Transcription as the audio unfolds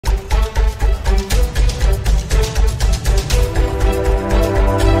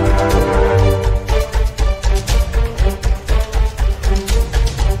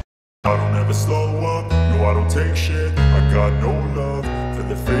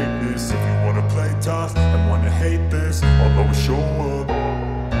tough and wanna hate this, I'll always show up.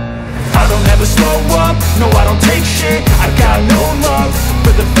 I don't ever slow up, no I don't take shit. I got no love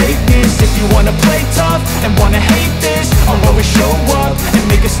for the fakeness. If you wanna play tough and wanna hate this, I'll always show up and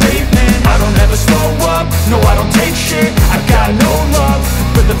make a statement. I don't ever slow up, no I don't take shit. I got no love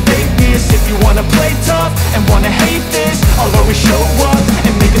for the fakeness. If you wanna play tough and wanna hate this, I'll always show up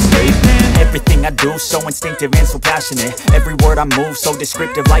and make a statement. Everything I do so instinctive and so passionate. Every word I move so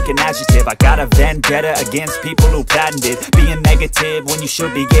descriptive like an adjective. I got a vendetta against people who patented being negative when you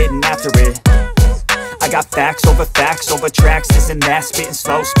should be getting after it. I got facts over tracks, this and that. Spitting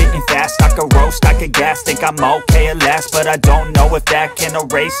slow, spitting fast. I could roast, I could gas. Think I'm okay at last, but I don't know if that can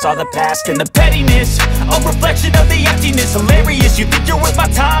erase all the past. And the pettiness, a reflection of the emptiness. Hilarious, you think you're worth my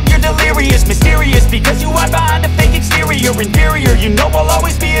time, you're delirious. Mysterious, because you hide behind a fake exterior. Inferior, you know I'll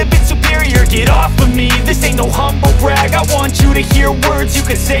always be a bit superior. Get off of me, this ain't no humble brag. I want you to hear words, you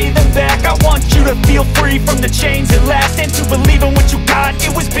can say them back. I want you to feel free from the chains at last, and to believe in what you got,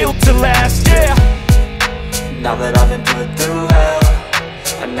 it was built to last, yeah. Now that I've been put through hell,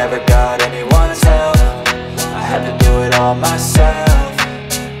 I never got anyone's help. I had to do it all myself.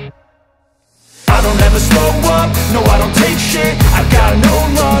 I don't ever slow up, no I don't take shit. I got no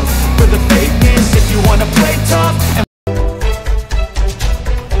love for the fakeness. If you wanna play tough and